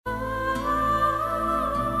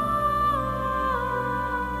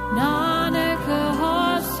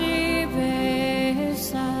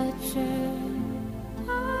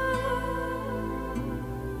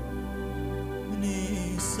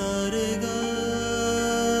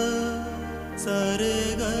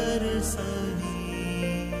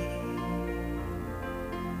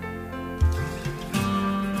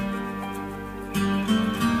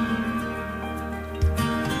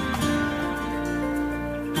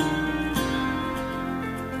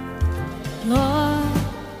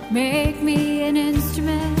Make me an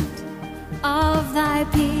instrument of thy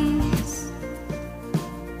peace.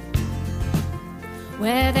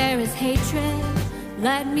 Where there is hatred,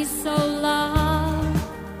 let me sow love.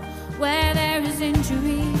 Where there is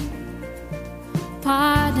injury,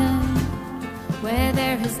 pardon. Where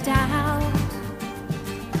there is doubt,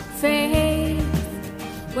 faith.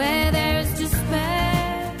 Where there is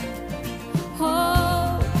despair,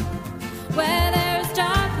 hope. Where there is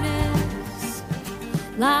darkness,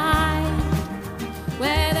 light.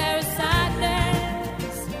 Where there is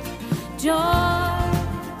sadness, joy.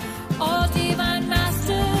 Oh, divine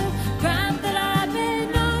Master, grant that I may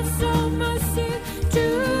not sow mercy to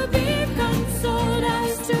be consoled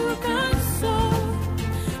as to console,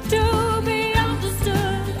 to be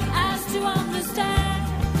understood as to understand,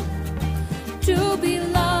 to be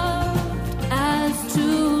loved as to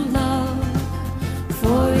love.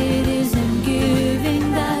 For it is in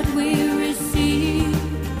giving that we receive,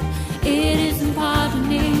 it is in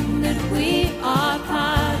pardoning that we are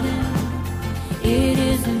pardoned, it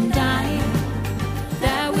is in dying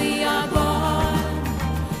that we are born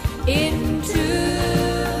into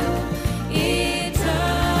eternal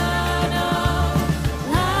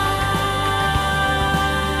life.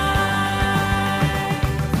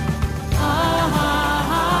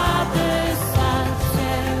 Ah, this I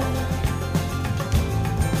share.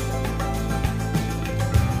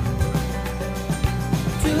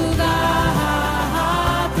 To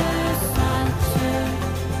God, this I share.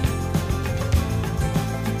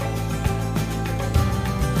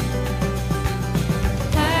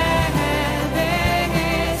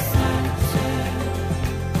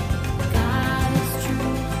 God is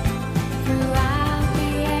true throughout the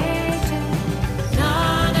ages.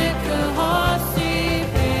 Nanak hosi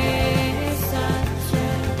pe sache.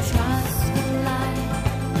 Trust the light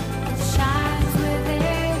that shines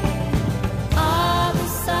within. All the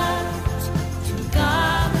such to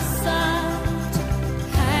God the such.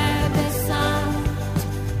 Hai be such.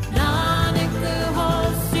 Nanak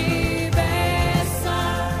hosi pe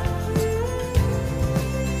such.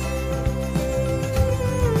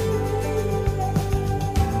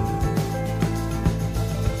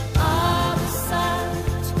 All the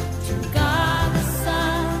such to God the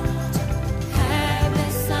such. Hai be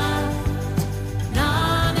such.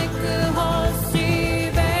 Nanak hosi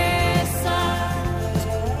pe such.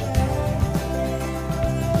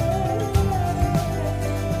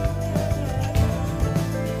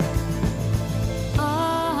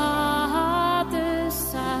 Ah, the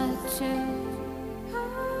such.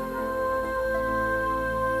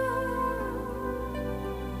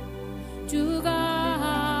 To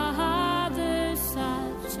God the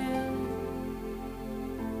such.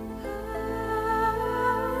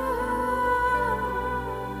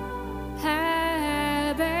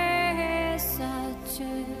 Have such.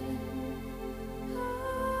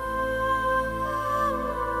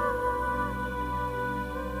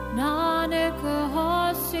 Nanak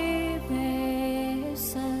hosi pe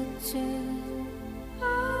such.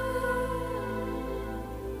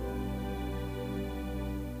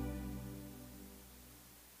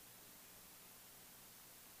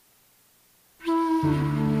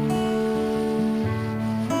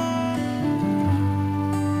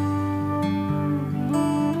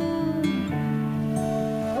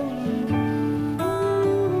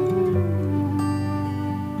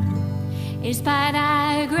 It's by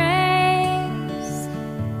thy grace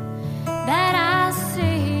that I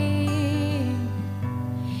sing.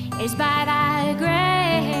 It's by thy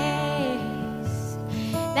grace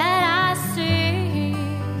that I sing.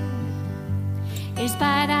 It's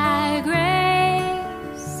by thy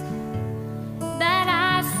grace that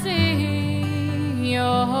I sing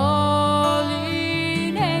your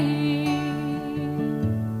holy name.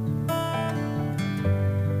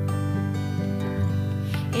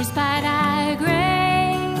 It's by thy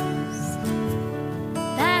grace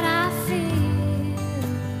that I feel.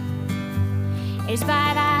 It's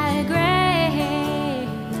by thy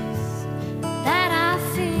grace that I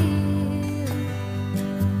feel.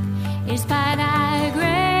 It's by thy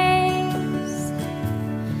grace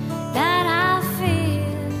that I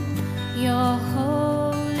feel your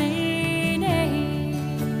holy name.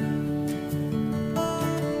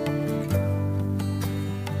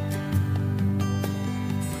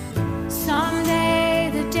 Someday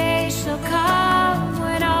the day shall come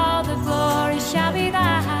when all the glory shall be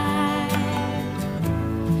thine.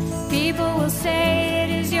 People will say it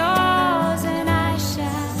is yours, and I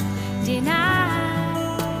shall deny,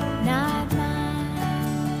 not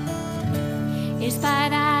mine. It's by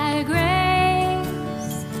thy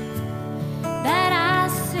grace that I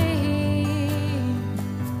sing.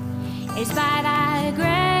 It's by thy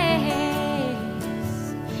grace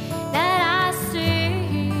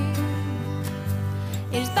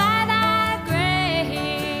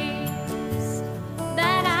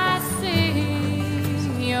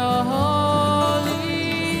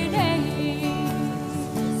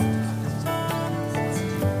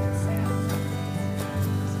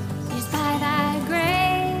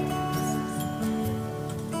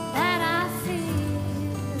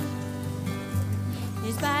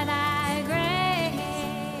is by thy grace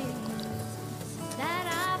that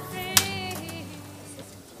I free.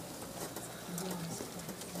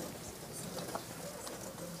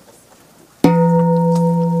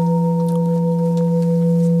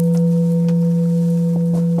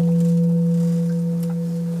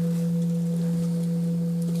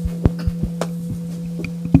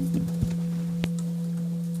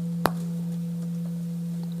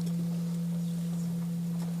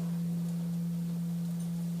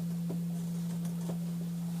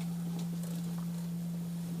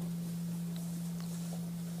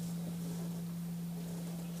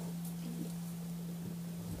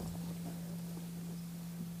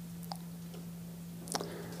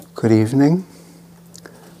 Good evening.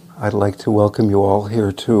 I'd like to welcome you all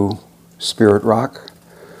here to Spirit Rock.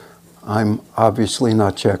 I'm obviously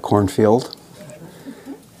not Jack Cornfield,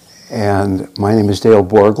 and my name is Dale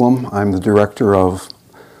Borglum. I'm the director of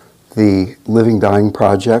the Living Dying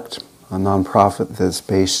Project, a nonprofit that's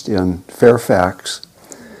based in Fairfax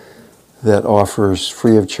that offers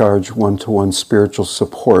free of charge one-to-one spiritual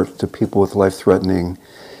support to people with life-threatening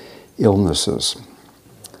illnesses.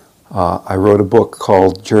 I wrote a book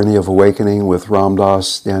called Journey of Awakening with Ram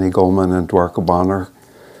Dass, Danny Goleman, and Dwarka Bonner.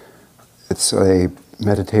 It's a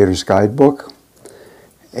meditator's guidebook,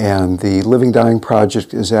 and the Living Dying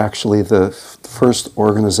Project is actually the first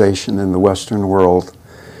organization in the Western world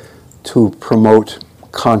to promote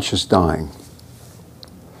conscious dying.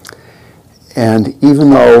 And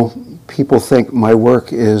even though people think my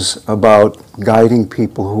work is about guiding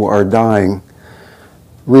people who are dying,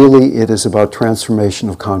 really, it is about transformation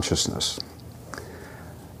of consciousness.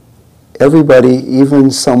 Everybody,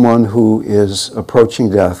 even someone who is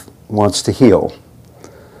approaching death, wants to heal.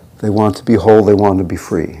 They want to be whole, they want to be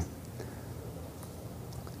free.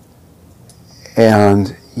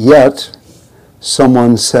 And yet,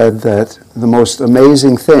 someone said that the most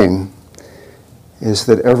amazing thing is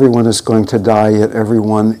that everyone is going to die, yet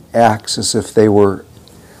everyone acts as if they were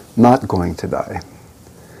not going to die.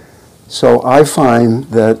 So I find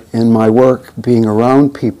that in my work, being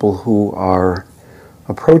around people who are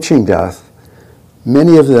approaching death,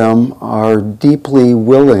 many of them are deeply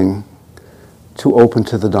willing to open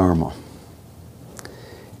to the Dharma.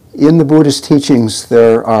 In the Buddhist teachings,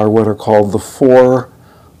 there are what are called the 4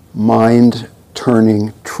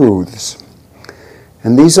 mind-turning truths.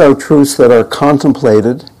 And these are truths that are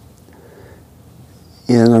contemplated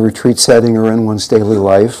in a retreat setting or in one's daily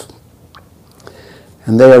life.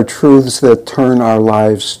 And they are truths that turn our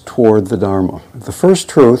lives toward the Dharma. The first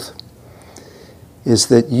truth is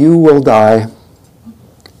that you will die,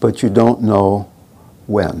 but you don't know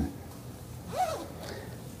when.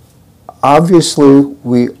 Obviously,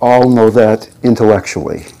 we all know that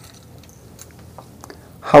intellectually.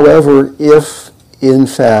 However, if in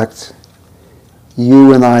fact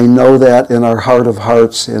you and I know that in our heart of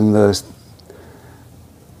hearts, in the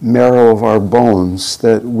marrow of our bones,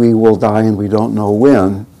 that we will die and we don't know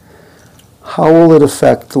when, how will it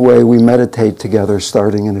affect the way we meditate together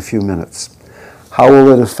starting in a few minutes? How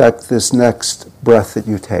will it affect this next breath that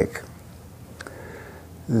you take?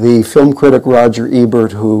 The film critic Roger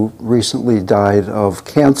Ebert, who recently died of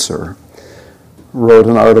cancer, wrote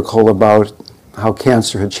an article about how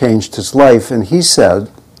cancer had changed his life, and he said,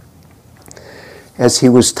 as he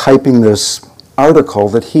was typing this article,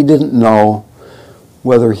 that he didn't know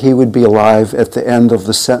whether he would be alive at the end of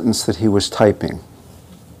the sentence that he was typing.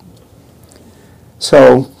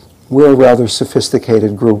 So we're a rather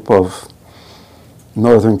sophisticated group of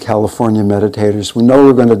Northern California meditators. We know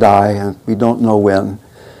we're going to die and we don't know when,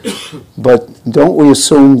 but don't we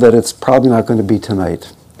assume that it's probably not going to be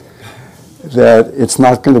tonight, that it's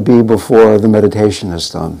not going to be before the meditation is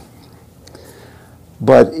done.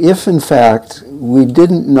 But if in fact we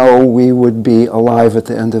didn't know we would be alive at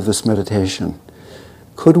the end of this meditation,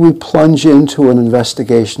 could we plunge into an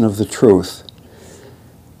investigation of the truth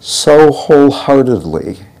so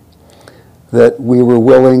wholeheartedly that we were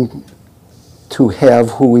willing to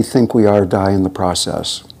have who we think we are die in the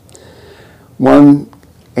process? One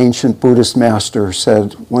ancient Buddhist master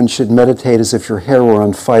said one should meditate as if your hair were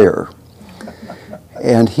on fire.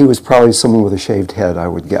 And he was probably someone with a shaved head, I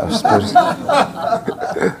would guess.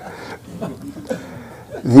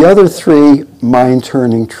 The other 3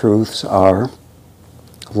 mind-turning truths are: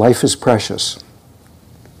 life is precious.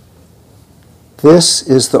 This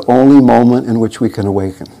is the only moment in which we can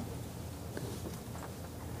awaken.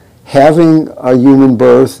 Having a human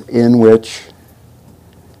birth in which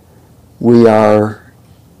we are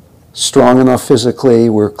strong enough physically,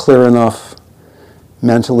 we're clear enough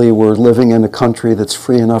mentally, we're living in a country that's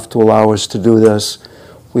free enough to allow us to do this,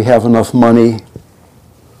 we have enough money,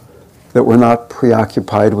 that we're not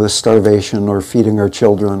preoccupied with starvation or feeding our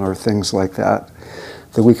children or things like that,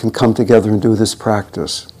 that we can come together and do this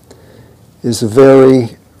practice, is a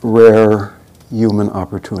very rare human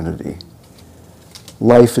opportunity.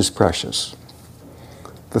 Life is precious.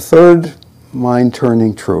 The third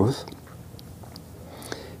mind-turning truth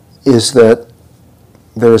is that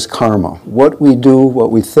there is karma. What we do,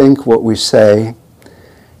 what we think, what we say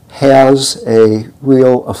has a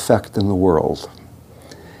real effect in the world.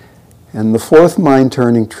 And the fourth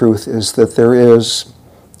mind-turning truth is that there is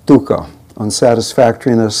dukkha,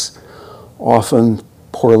 unsatisfactoriness, often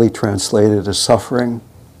poorly translated as suffering,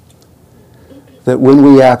 that when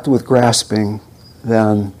we act with grasping,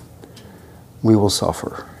 then we will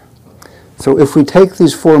suffer. So if we take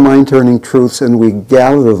these four mind-turning truths and we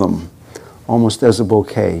gather them almost as a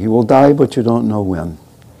bouquet, you will die, but you don't know when.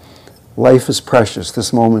 Life is precious.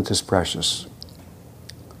 This moment is precious.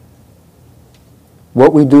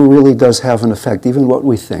 What we do really does have an effect, even what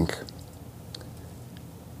we think.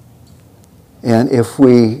 And if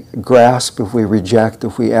we grasp, if we reject,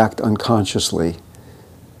 if we act unconsciously,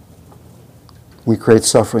 we create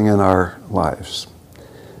suffering in our lives.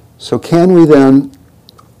 So can we then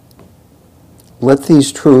let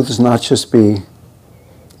these truths not just be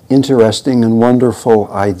interesting and wonderful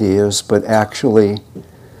ideas, but actually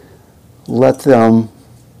let them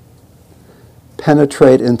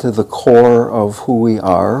penetrate into the core of who we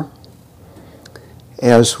are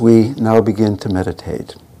as we now begin to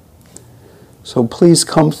meditate. So please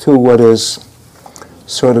come to what is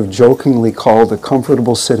sort of jokingly called a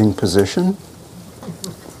comfortable sitting position,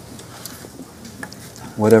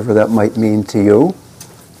 whatever that might mean to you.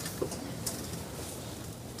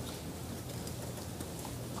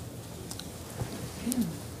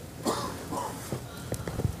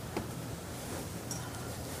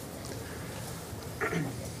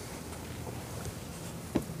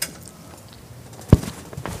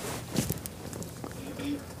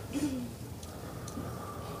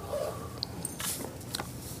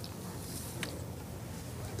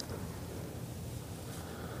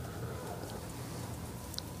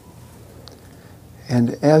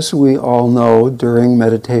 And as we all know, during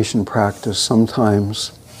meditation practice,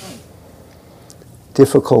 sometimes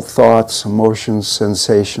difficult thoughts, emotions,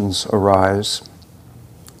 sensations arise.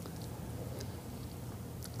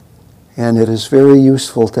 And it is very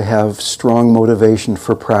useful to have strong motivation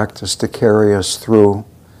for practice to carry us through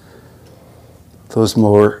those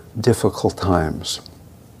more difficult times.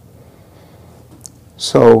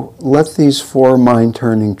 So let these four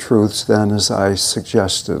mind-turning truths then, as I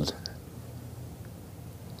suggested,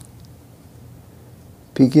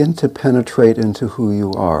 begin to penetrate into who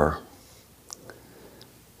you are.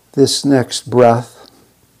 This next breath,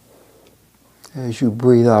 as you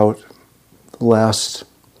breathe out the last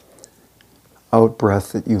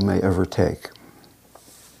out-breath that you may ever take.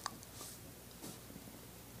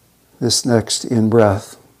 This next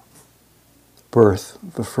in-breath, birth,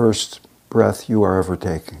 the first breath you are ever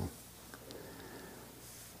taking.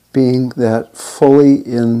 Being that fully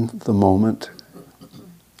in the moment,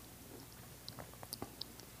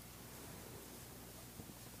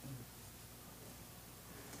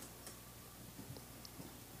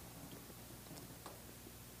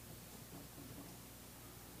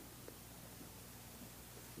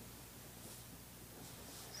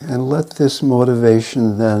 and let this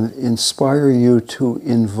motivation then inspire you to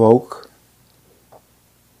invoke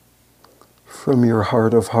from your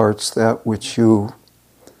heart of hearts that which you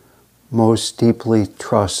most deeply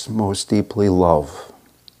trust, most deeply love.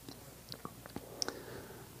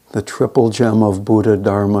 The triple gem of Buddha,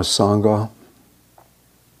 Dharma, Sangha,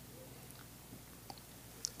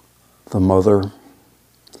 the Mother,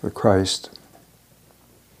 the Christ.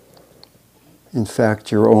 In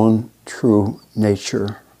fact, your own true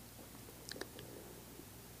nature.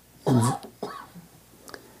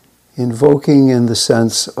 Invoking in the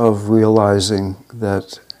sense of realizing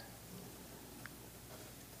that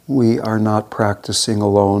we are not practicing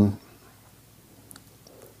alone.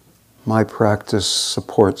 My practice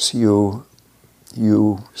supports you,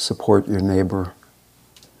 you support your neighbor.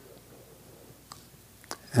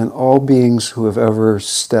 And all beings who have ever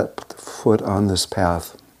stepped foot on this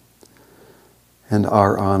path and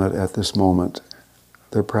are on it at this moment,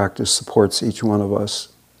 their practice supports each one of us.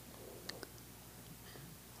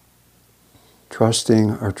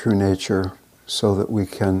 Trusting our true nature so that we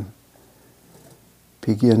can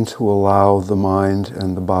begin to allow the mind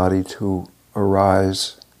and the body to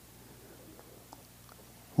arise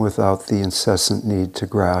without the incessant need to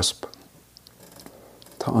grasp,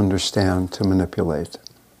 to understand, to manipulate.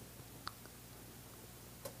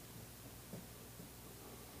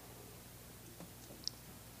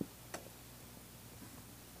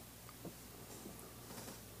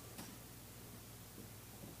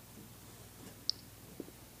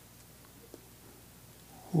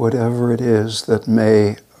 whatever it is that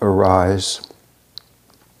may arise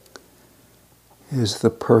is the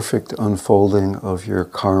perfect unfolding of your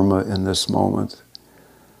karma in this moment,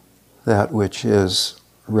 that which is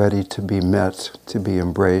ready to be met, to be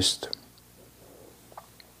embraced,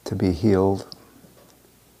 to be healed.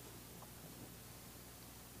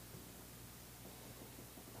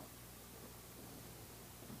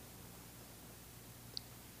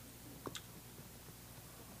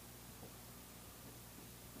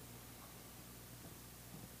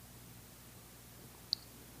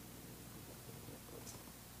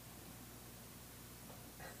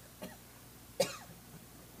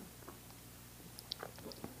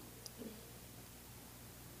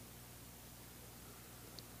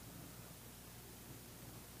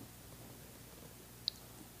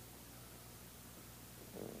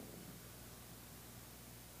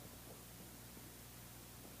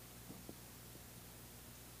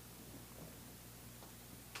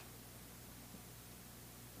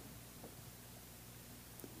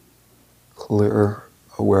 Clear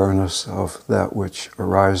awareness of that which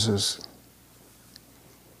arises,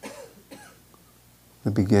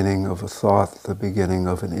 the beginning of a thought, the beginning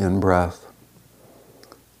of an in-breath,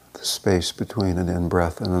 the space between an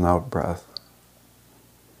in-breath and an out-breath.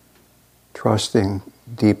 Trusting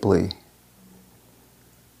deeply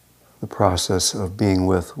the process of being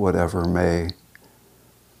with whatever may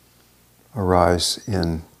arise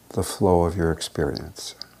in the flow of your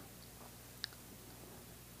experience.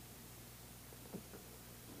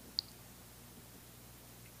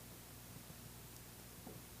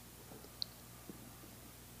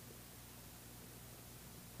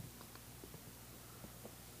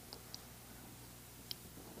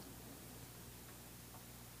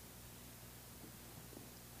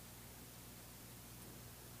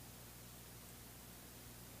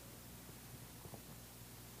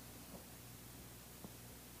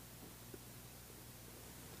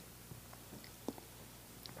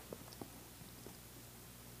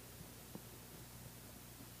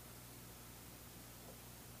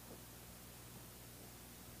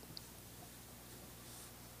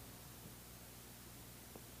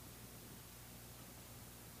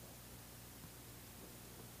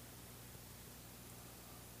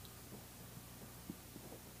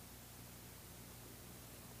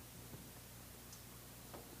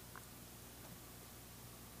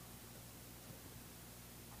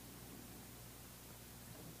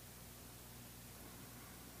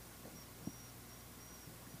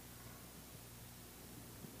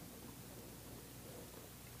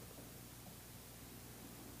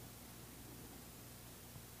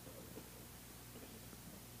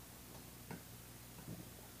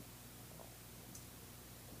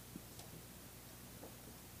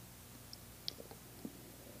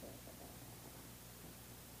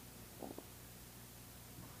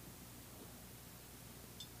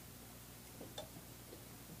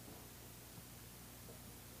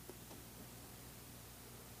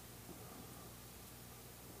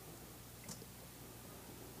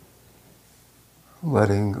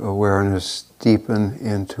 Letting awareness deepen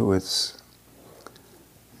into its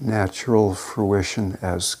natural fruition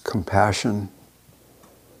as compassion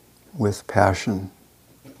with passion,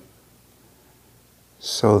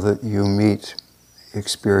 so that you meet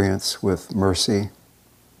experience with mercy,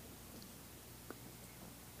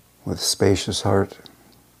 with spacious heart.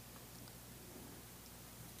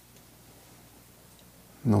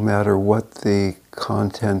 No matter what the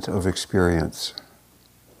content of experience,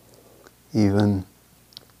 even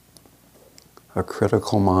a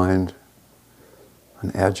critical mind, an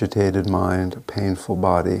agitated mind, a painful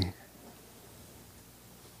body,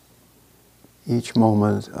 each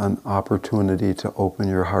moment an opportunity to open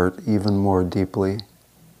your heart even more deeply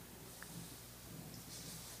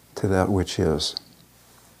to that which is.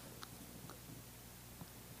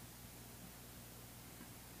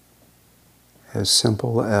 As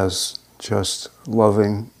simple as just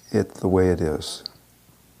loving it the way it is.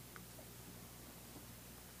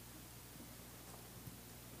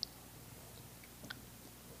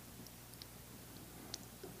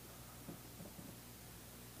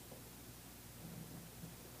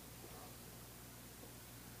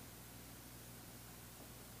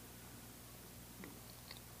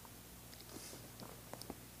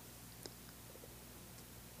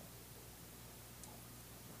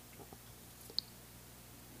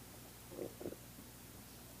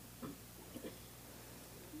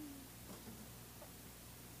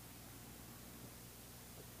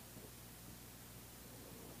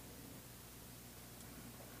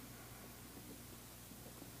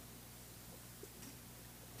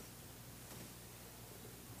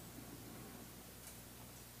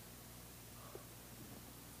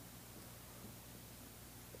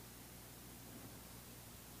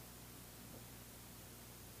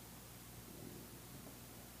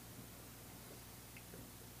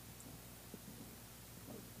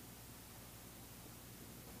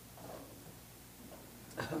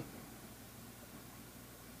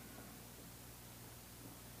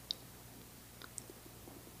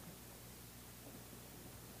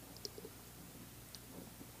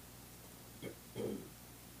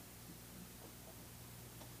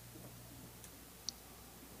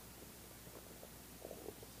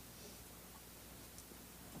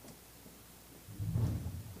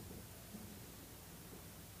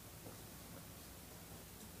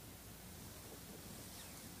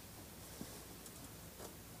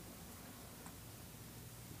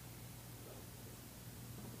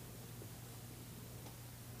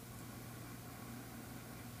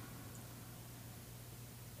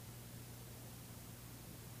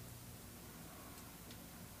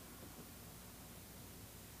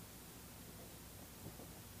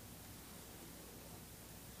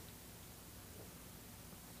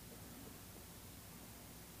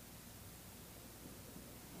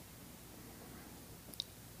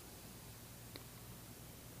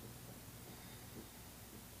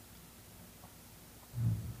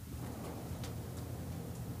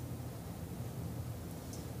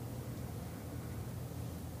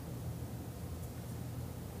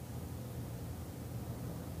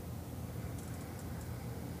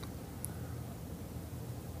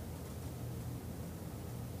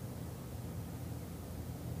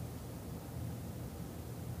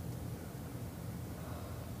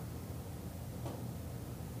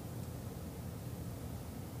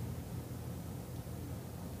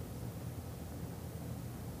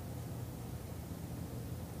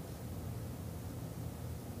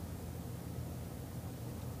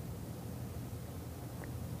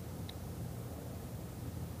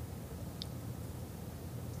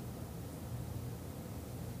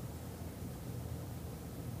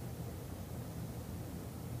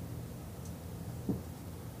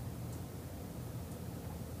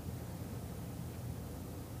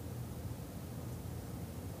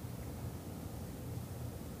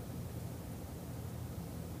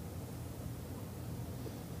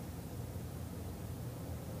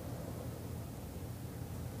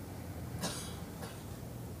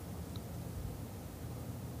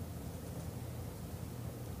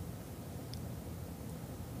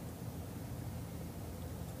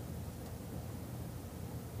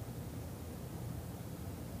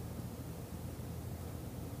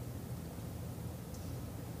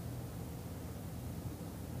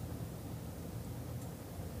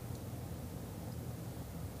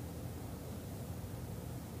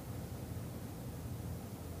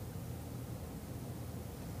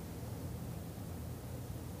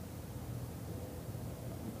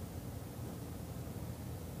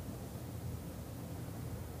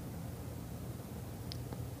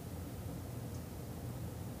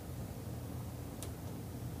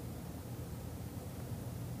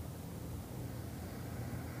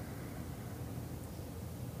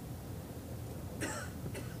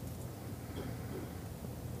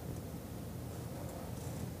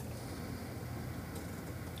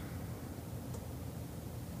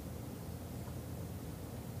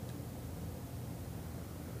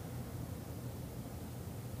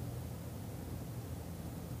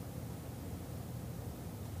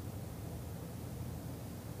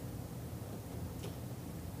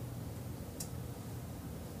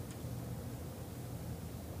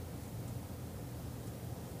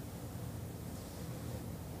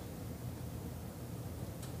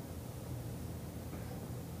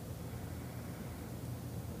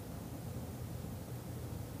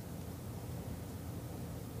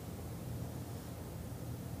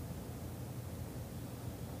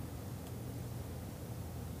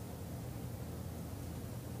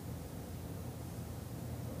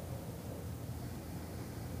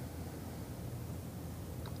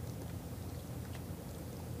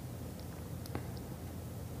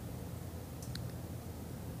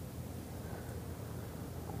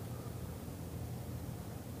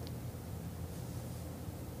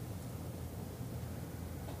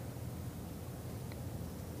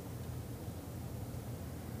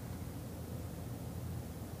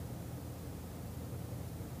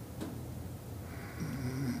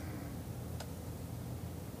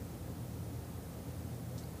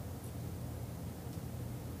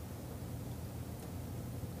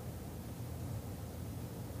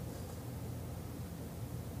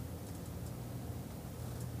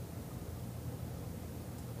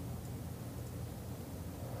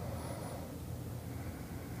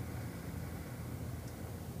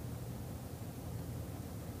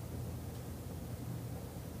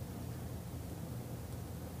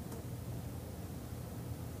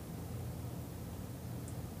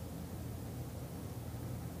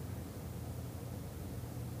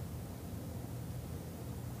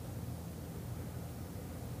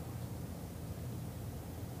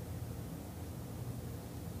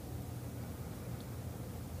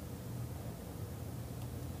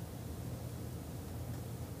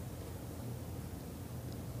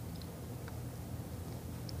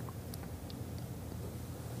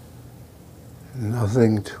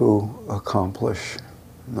 Nothing to accomplish,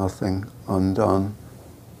 nothing undone.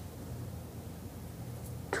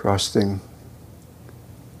 Trusting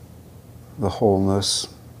the wholeness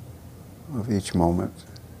of each moment.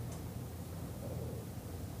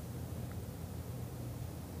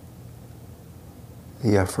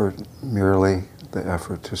 The effort, merely the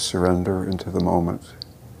effort to surrender into the moment,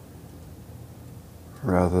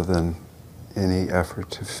 rather than any effort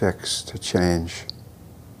to fix, to change,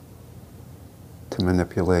 to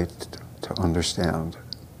manipulate, to understand.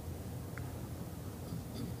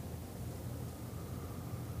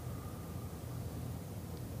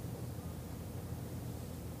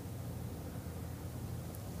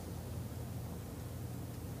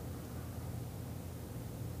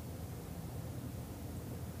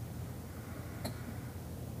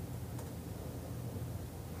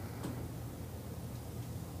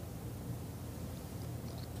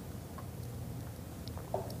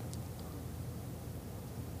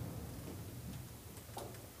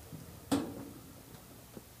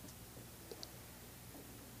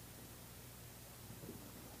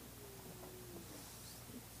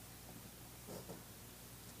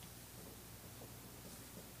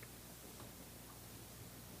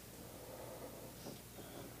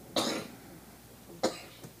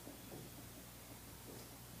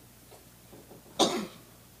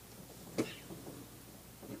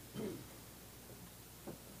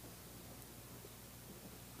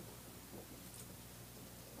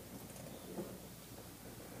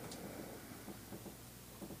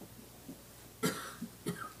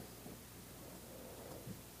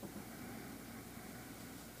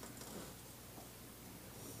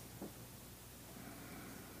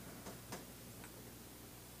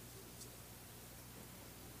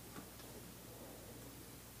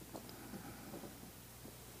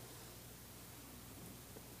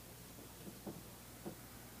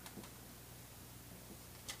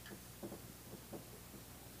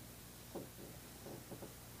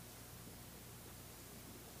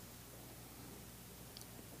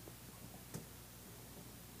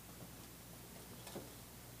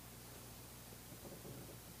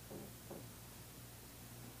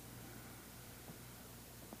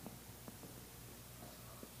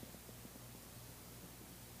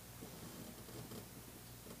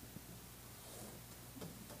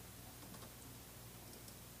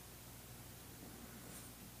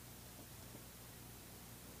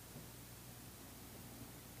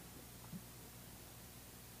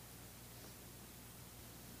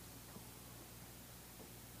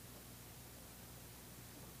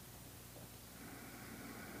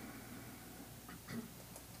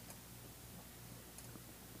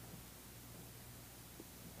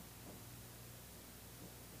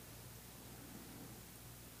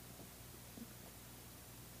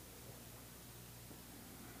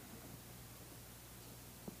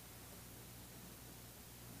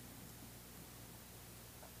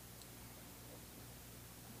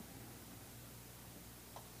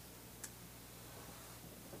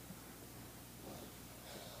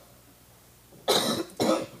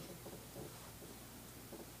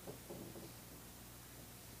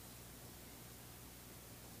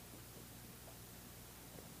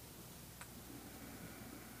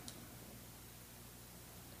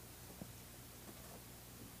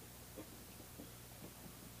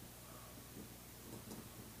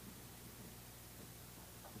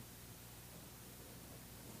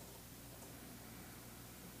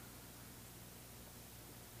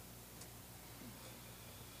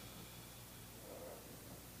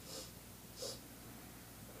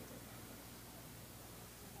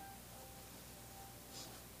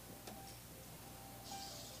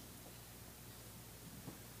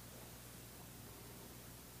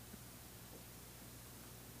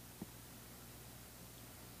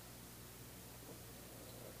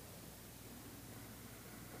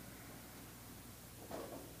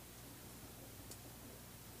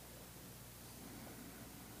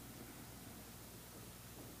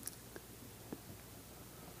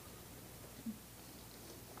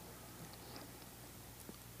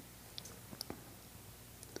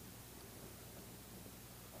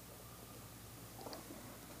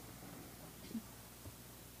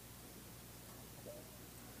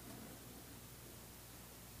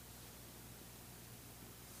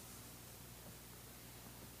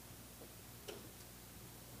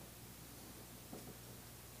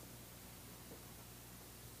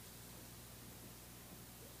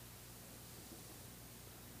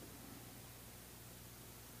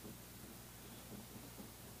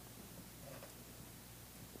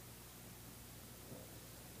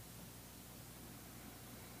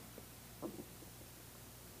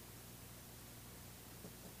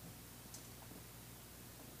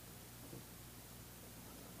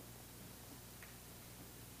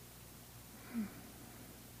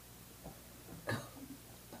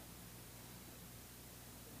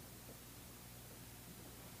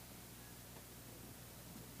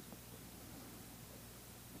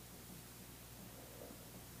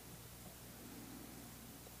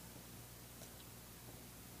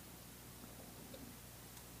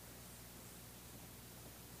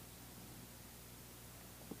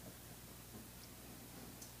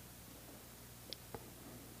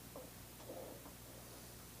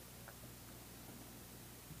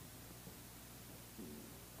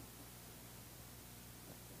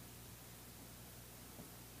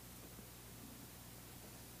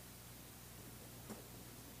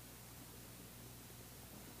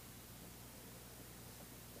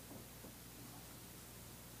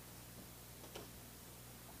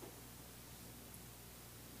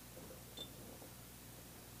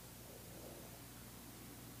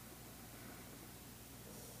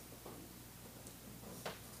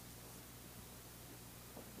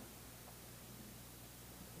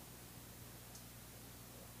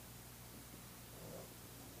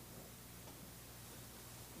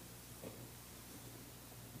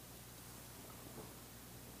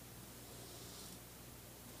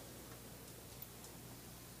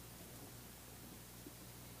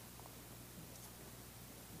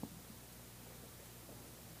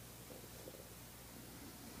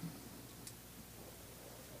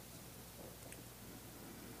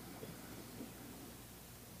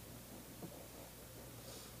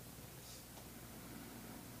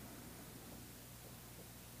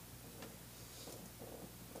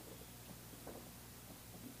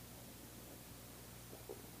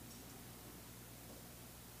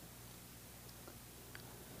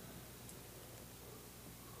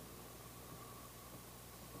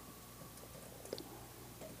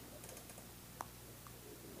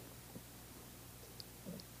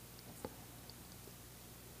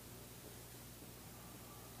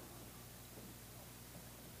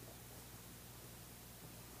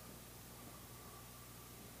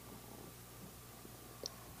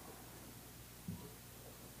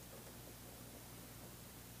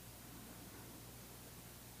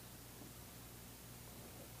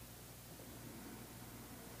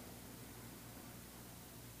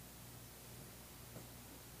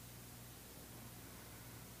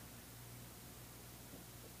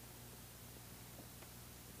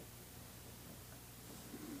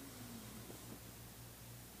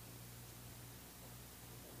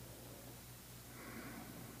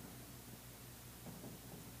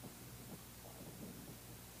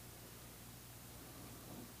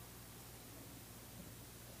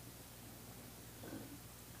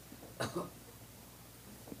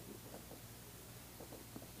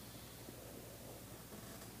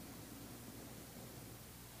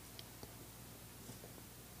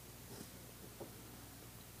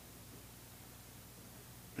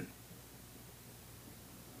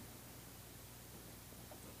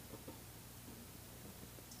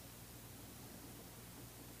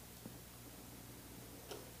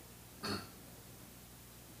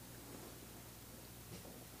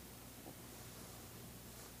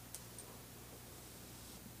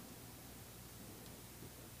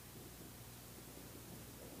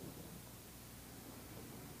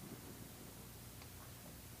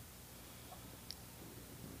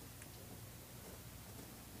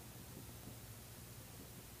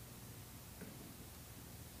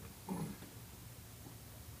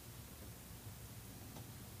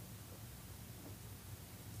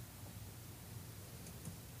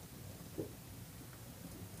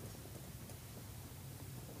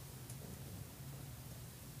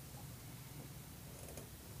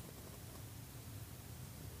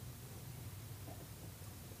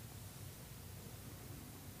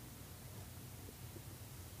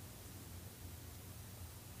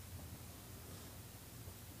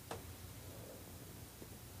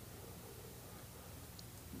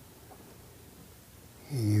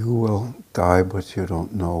 You will die, but you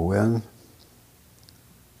don't know when.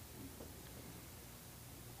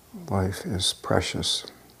 Life is precious.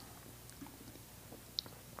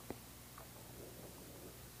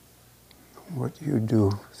 What you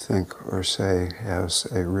do, think, or say has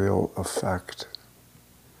a real effect.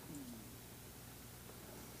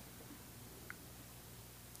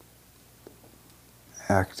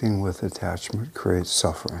 Acting with attachment creates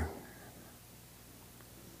suffering.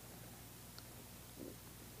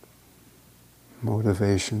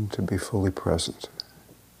 Motivation to be fully present.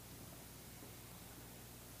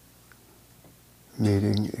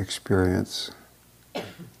 Meeting experience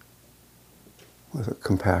with a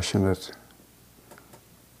compassionate,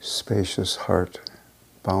 spacious heart,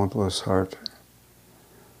 boundless heart,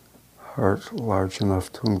 heart large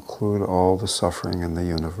enough to include all the suffering in the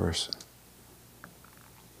universe.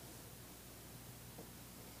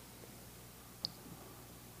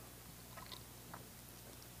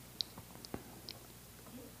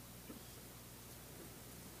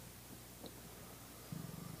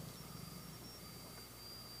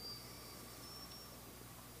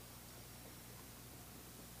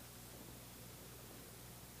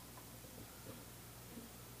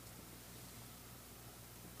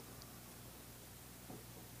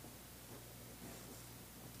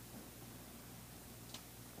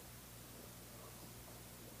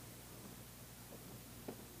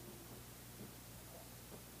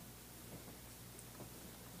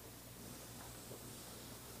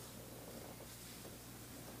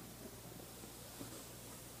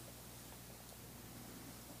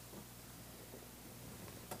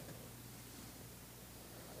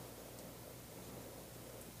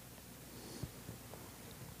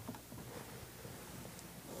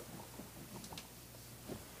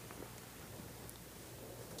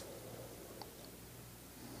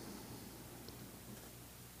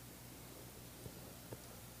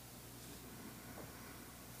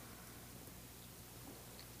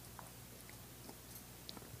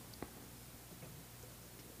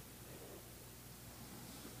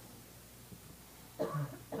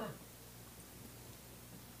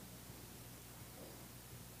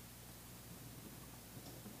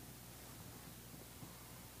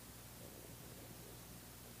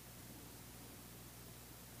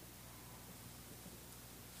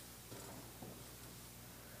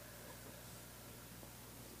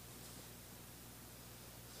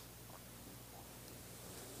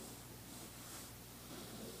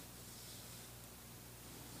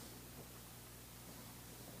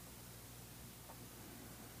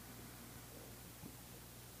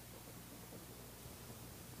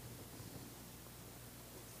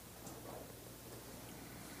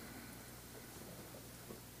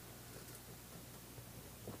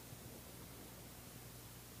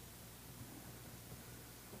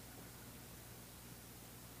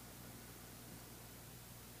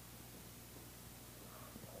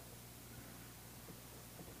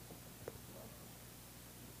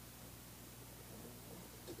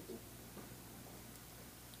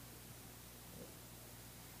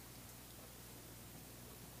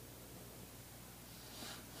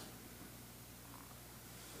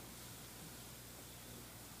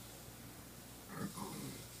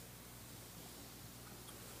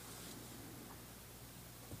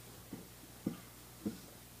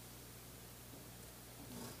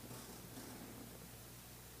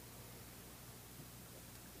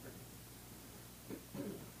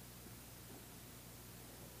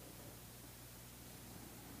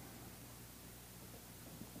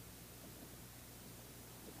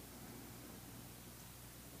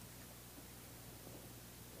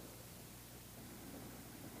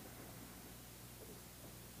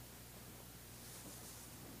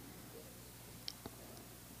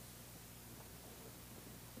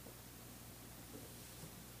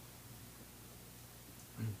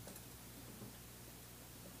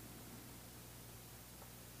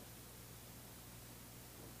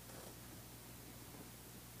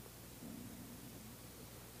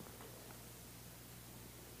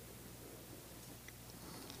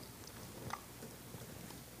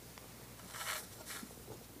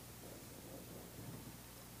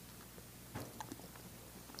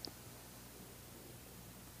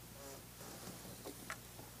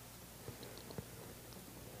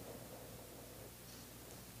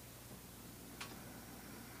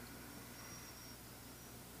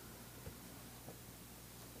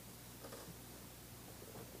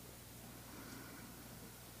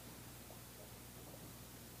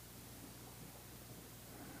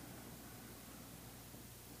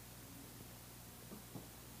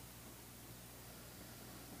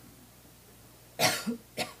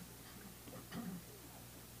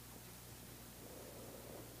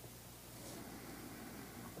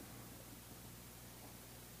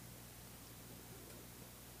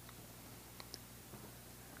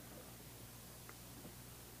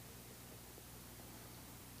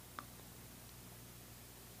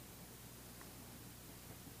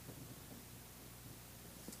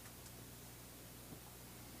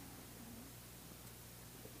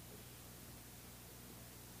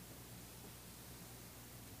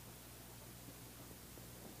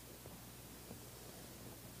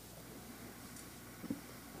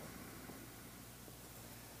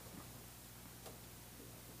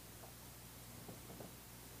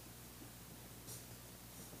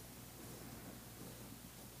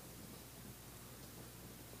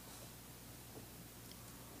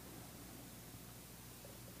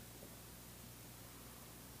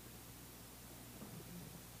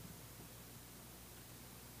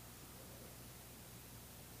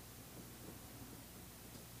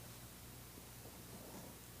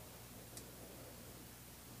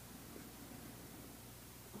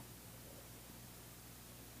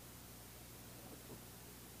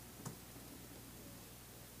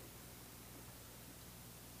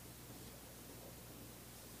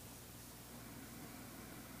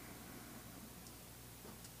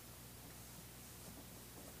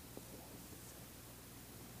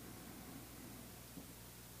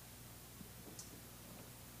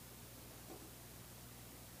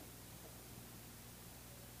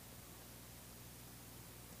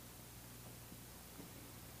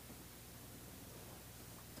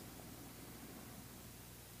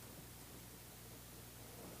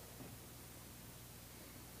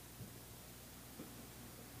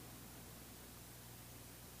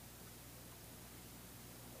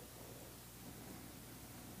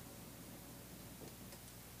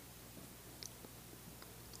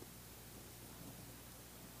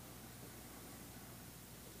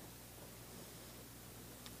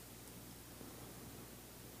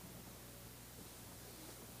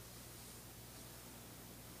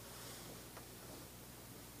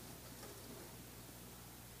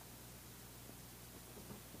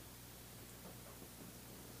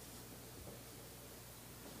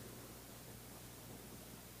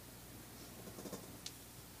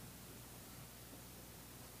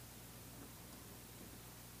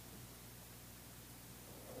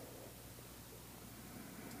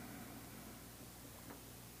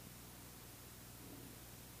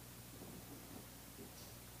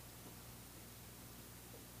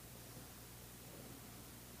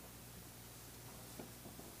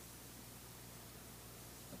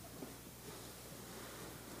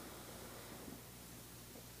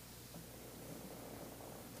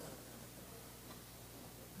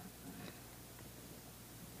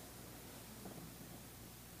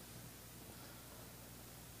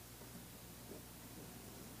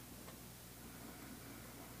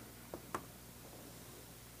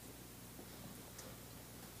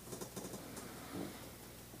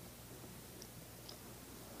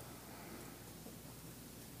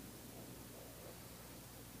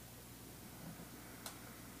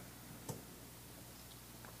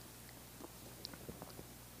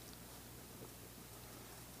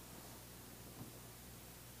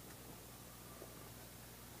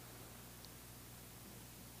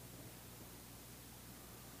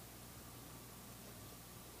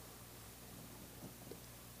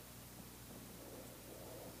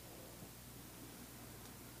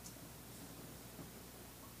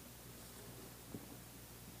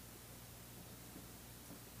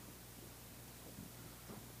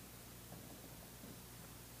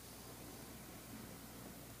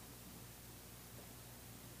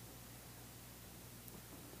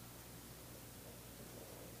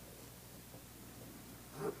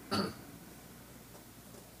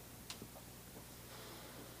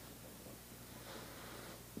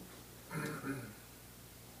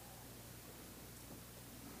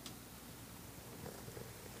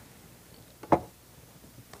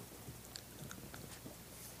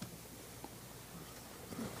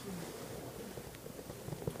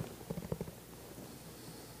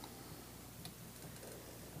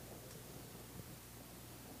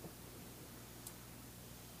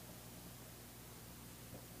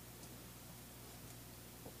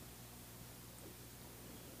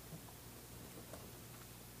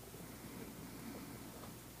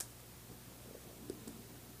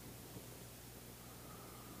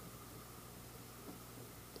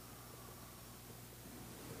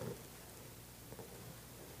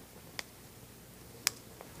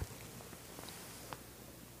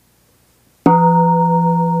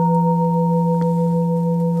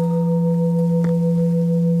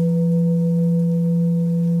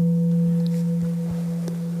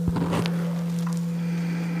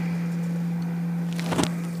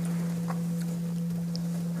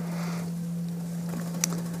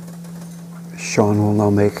 Sean will now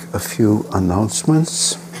make a few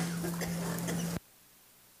announcements.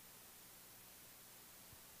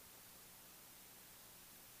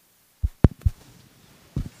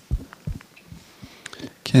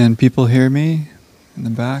 Can people hear me in the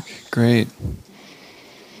back? Great.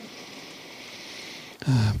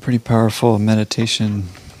 Pretty powerful meditation.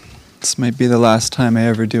 This might be the last time I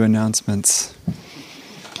ever do announcements.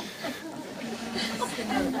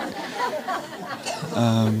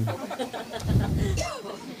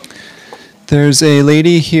 There's a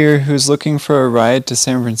lady here who's looking for a ride to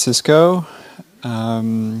San Francisco.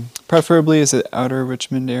 Preferably is it Outer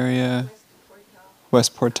Richmond area,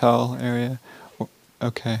 West Portal area.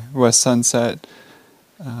 Okay, West Sunset,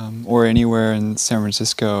 or anywhere in San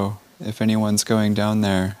Francisco, if anyone's going down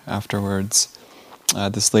there afterwards.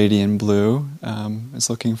 This lady in blue is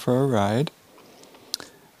looking for a ride.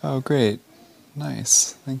 Oh, great.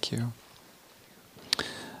 Nice. Thank you.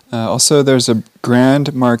 Also, there's a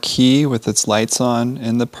grand marquee with its lights on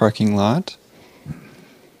in the parking lot.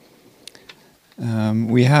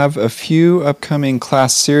 We have a few upcoming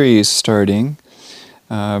class series starting.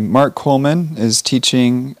 Mark Coleman is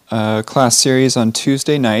teaching a class series on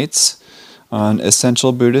Tuesday nights on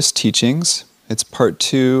essential Buddhist teachings. It's part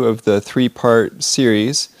 2 of the 3-part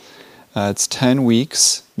series. It's 10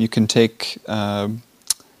 weeks. You can take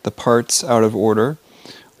the parts out of order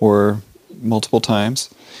or multiple times.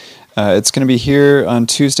 It's going to be here on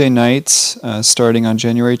Tuesday nights starting on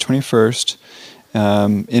January 21st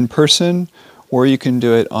in person, or you can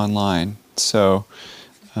do it online. So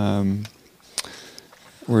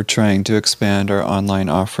we're trying to expand our online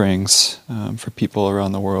offerings for people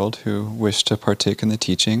around the world who wish to partake in the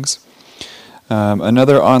teachings.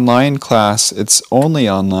 Another online class, it's only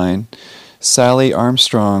online. Sally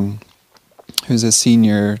Armstrong, who's a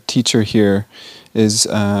senior teacher here, is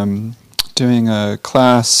doing a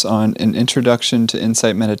class on an introduction to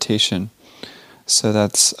insight meditation. So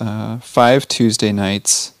that's 5 Tuesday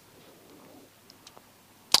nights.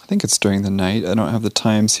 I think it's during the night. I don't have the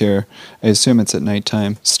times here. I assume it's at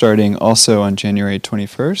nighttime, starting also on January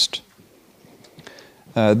 21st.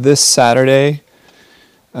 This Saturday,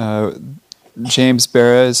 James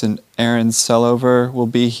Barras and Aaron Sellover will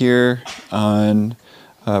be here on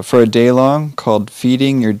for a day long called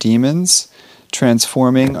Feeding Your Demons,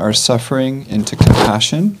 Transforming Our Suffering into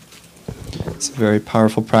Compassion. It's a very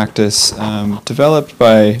powerful practice developed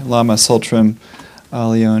by Lama Sultram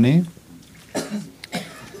Alioni.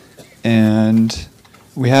 And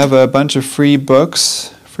we have a bunch of free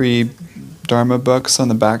books, free Dharma books on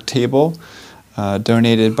the back table,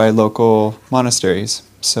 donated by local monasteries.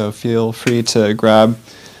 So feel free to grab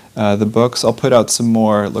the books. I'll put out some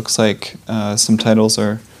more. It looks like some titles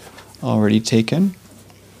are already taken.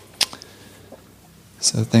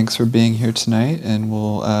 So thanks for being here tonight, and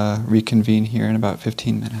we'll reconvene here in about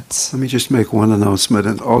 15 minutes. Let me just make one announcement.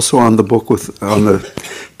 And also on the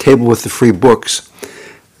table with the free books,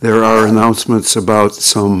 there are announcements about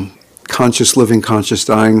some conscious living, conscious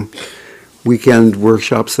dying weekend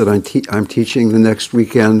workshops that I'm teaching the next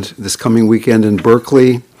weekend, this coming weekend in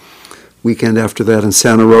Berkeley, weekend after that in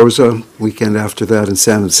Santa Rosa, weekend after that in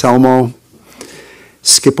San Anselmo,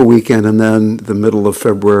 skip a weekend, and then the middle of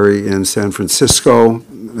February in San Francisco.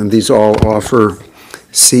 And these all offer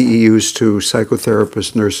CEUs to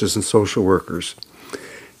psychotherapists, nurses, and social workers.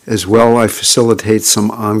 As well, I facilitate some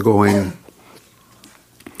ongoing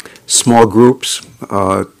small groups,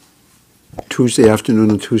 Tuesday afternoon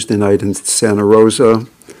and Tuesday night in Santa Rosa,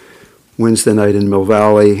 Wednesday night in Mill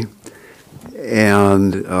Valley,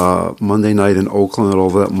 and Monday night in Oakland,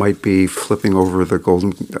 although that might be flipping over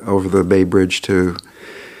the Bay Bridge to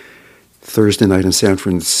Thursday night in San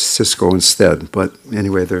Francisco instead. But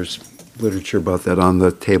anyway, there's literature about that on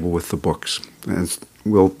the table with the books. And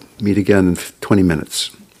we'll meet again in 20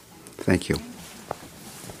 minutes. Thank you.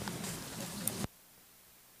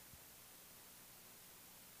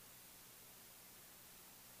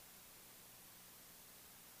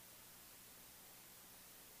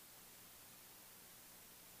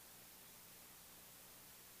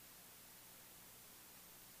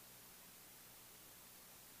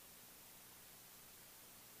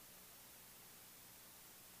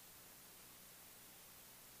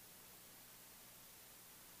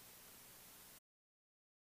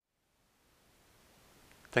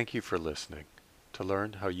 Thank you for listening. To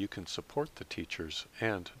learn how you can support the teachers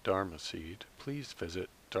and Dharma Seed, please visit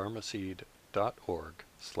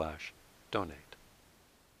dharmaseed.org/donate.